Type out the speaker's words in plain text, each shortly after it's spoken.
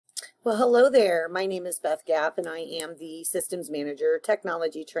Well, hello there. My name is Beth Gapp, and I am the Systems Manager,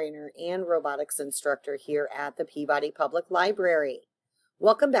 Technology Trainer, and Robotics Instructor here at the Peabody Public Library.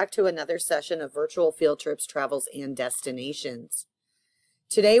 Welcome back to another session of Virtual Field Trips, Travels, and Destinations.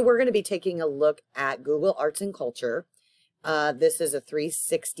 Today, we're going to be taking a look at Google Arts and Culture. This is a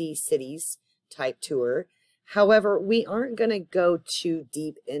 360 cities type tour. However, we aren't going to go too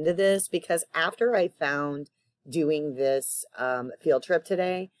deep into this because after I found doing this field trip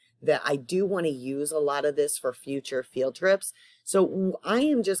today, that I do want to use a lot of this for future field trips. So I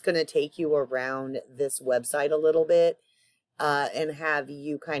am just going to take you around this website a little bit and have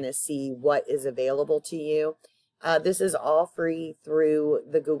you kind of see what is available to you. This is all free through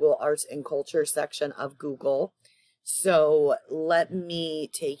the Google Arts and Culture section of Google. So let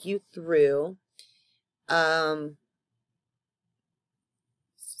me take you through. Just a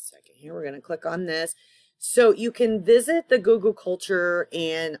second here. We're going to click on this. So you can visit the Google Culture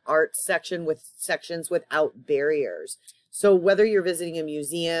and Arts section with sections without barriers. So whether you're visiting a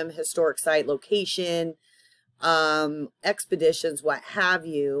museum, historic site, location, expeditions, what have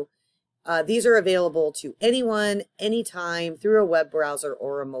you, these are available to anyone, anytime, through a web browser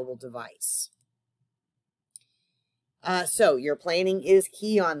or a mobile device. So your planning is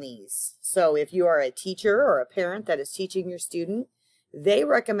key on these. So if you are a teacher or a parent that is teaching your student, they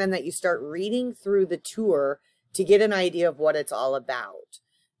recommend that you start reading through the tour to get an idea of what it's all about.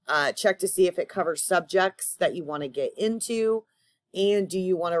 Check to see if it covers subjects that you want to get into, and do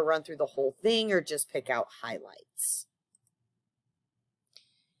you want to run through the whole thing or just pick out highlights.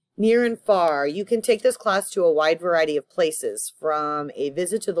 Near and far, you can take this class to a wide variety of places, from a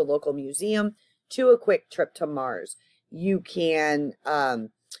visit to the local museum to a quick trip to Mars. You can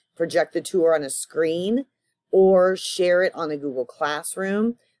project the tour on a screen or share it on a Google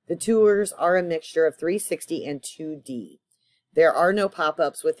Classroom. The tours are a mixture of 360 and 2D. There are no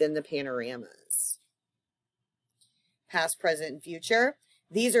pop-ups within the panoramas. Past, present, and future.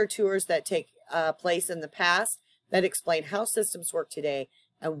 These are tours that take place in the past that explain how systems work today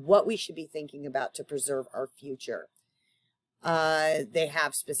and what we should be thinking about to preserve our future. They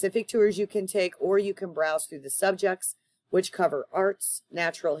have specific tours you can take, or you can browse through the subjects, which cover arts,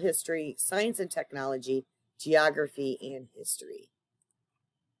 natural history, science and technology, geography, and history.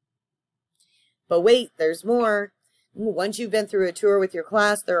 But wait, there's more. Once you've been through a tour with your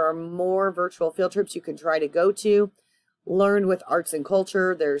class, there are more virtual field trips you can try to go to. Learn with Arts and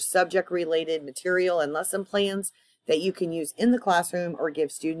Culture. There's subject-related material and lesson plans that you can use in the classroom or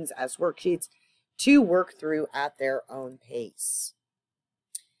give students as worksheets to work through at their own pace.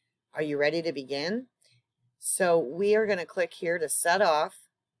 Are you ready to begin? So we are going to click here to set off.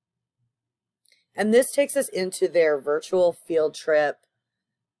 And this takes us into their virtual field trip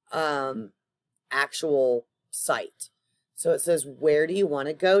actual site. So it says, where do you want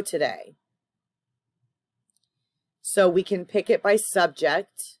to go today? So we can pick it by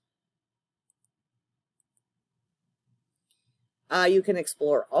subject. You can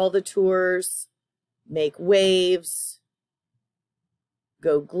explore all the tours, make waves,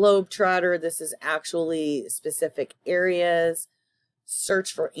 go globetrotter. This is actually specific areas.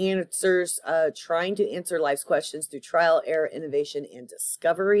 Search for answers, trying to answer life's questions through trial, error, innovation, and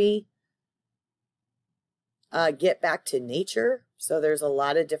discovery. Get back to nature. So there's a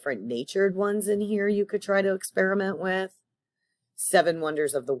lot of different natured ones in here you could try to experiment with. 7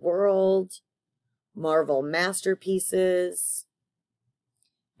 Wonders of the World. Marvel masterpieces.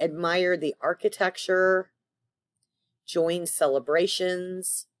 Admire the architecture. Join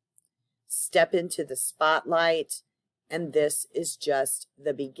celebrations. Step into the spotlight. And this is just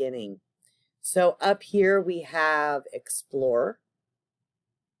the beginning. So up here we have Explore.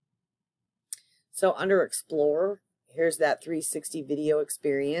 So under Explore, here's that 360 video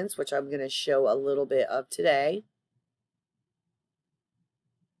experience, which I'm going to show a little bit of today.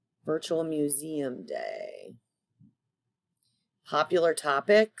 Virtual Museum Day. Popular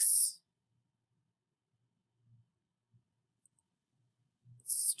topics.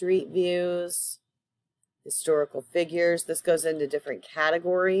 Street views. Historical figures. This goes into different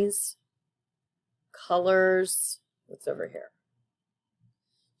categories. Colors. What's over here?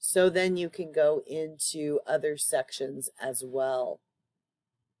 So then you can go into other sections as well.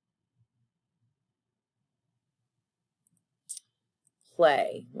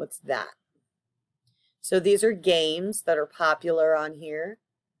 Play. What's that? So these are games that are popular on here.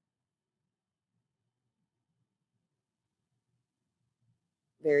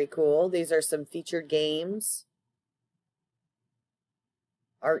 Very cool. These are some featured games,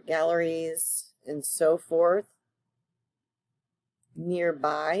 art galleries, and so forth.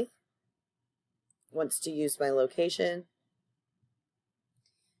 Nearby wants to use my location.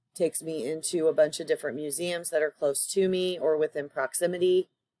 Takes me into a bunch of different museums that are close to me or within proximity.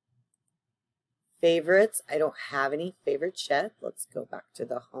 Favorites. I don't have any favorites yet. Let's go back to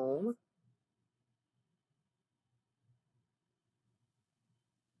the home.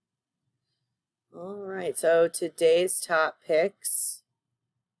 All right, so today's top picks.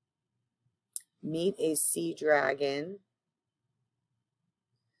 Meet a sea dragon.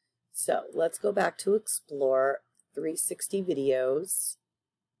 So let's go back to Explore 360 videos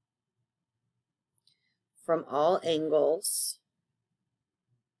from all angles.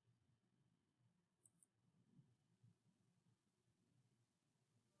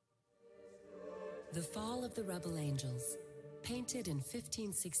 The Fall of the Rebel Angels, painted in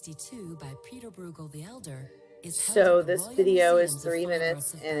 1562 by Peter Bruegel the Elder, is held So at the this Royal video is Museums of 3 Fine minutes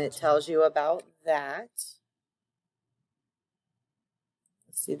Arts of and it Belgium. tells you about that.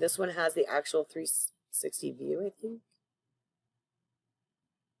 Let's see, this one has the actual 360 view, I think.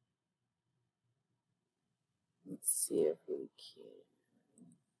 Let's see if we can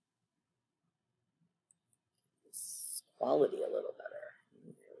this quality a little better. There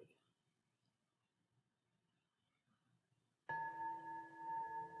we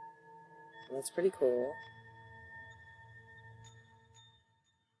go. That's pretty cool.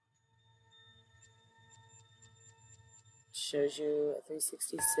 Shows you a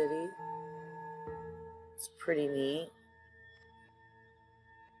 360 city. It's pretty neat.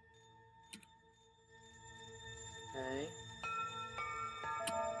 Okay.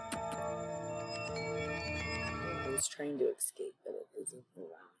 I was trying to escape, but it isn't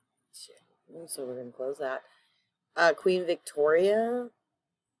allowing. So we're going to close that. Queen Victoria.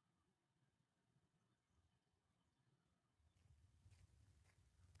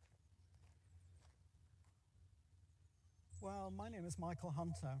 Well, my name is Michael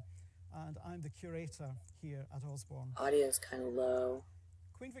Hunter, and I'm the curator here at Osborne. Audio is kind of low.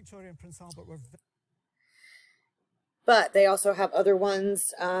 Queen Victoria and Prince Albert were... But they also have other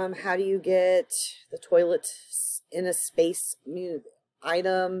ones. How do you get the toilet in a space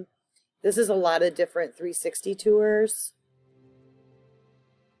item? This is a lot of different 360 tours.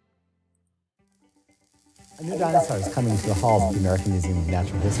 A new dinosaur is coming to the halls of the American Museum of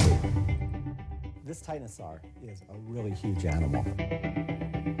Natural History. This Titanosaur is a really huge animal.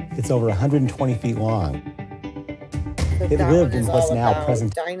 It's over 120 feet long. So It that lived one in is what's all now about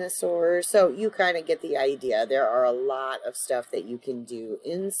present. dinosaurs. So you kind of get the idea. There are a lot of stuff that you can do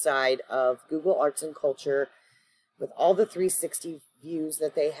inside of Google Arts and Culture with all the 360 views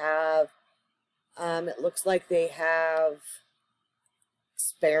that they have. It looks like they have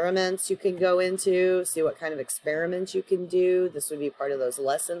experiments you can go into, see what kind of experiments you can do. This would be part of those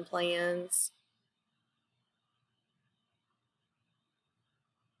lesson plans.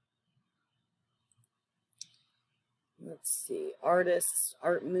 Let's see, artists,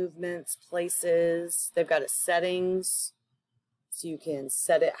 art movements, places. They've got a settings, so you can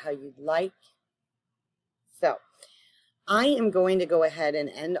set it how you'd like. So I am going to go ahead and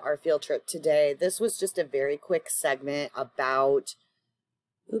end our field trip today. This was just a very quick segment about,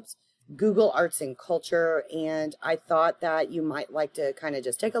 Google Arts and Culture, and I thought that you might like to kind of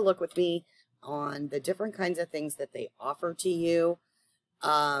just take a look with me on the different kinds of things that they offer to you.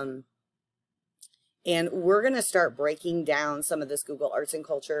 And we're going to start breaking down some of this Google Arts and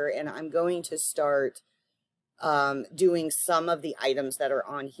Culture, and I'm going to start doing some of the items that are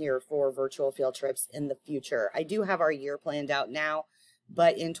on here for virtual field trips in the future. I do have our year planned out now,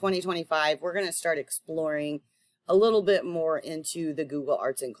 but in 2025, we're going to start exploring a little bit more into the Google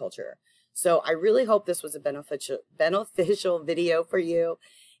Arts and Culture. So I really hope this was a beneficial video for you,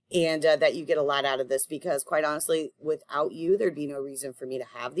 and that you get a lot out of this, because quite honestly, without you, there'd be no reason for me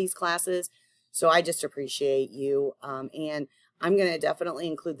to have these classes. So I just appreciate you. And I'm going to definitely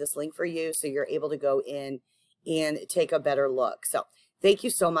include this link for you so you're able to go in and take a better look. So thank you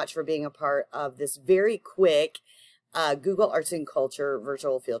so much for being a part of this very quick Google Arts and Culture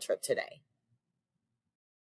virtual field trip today.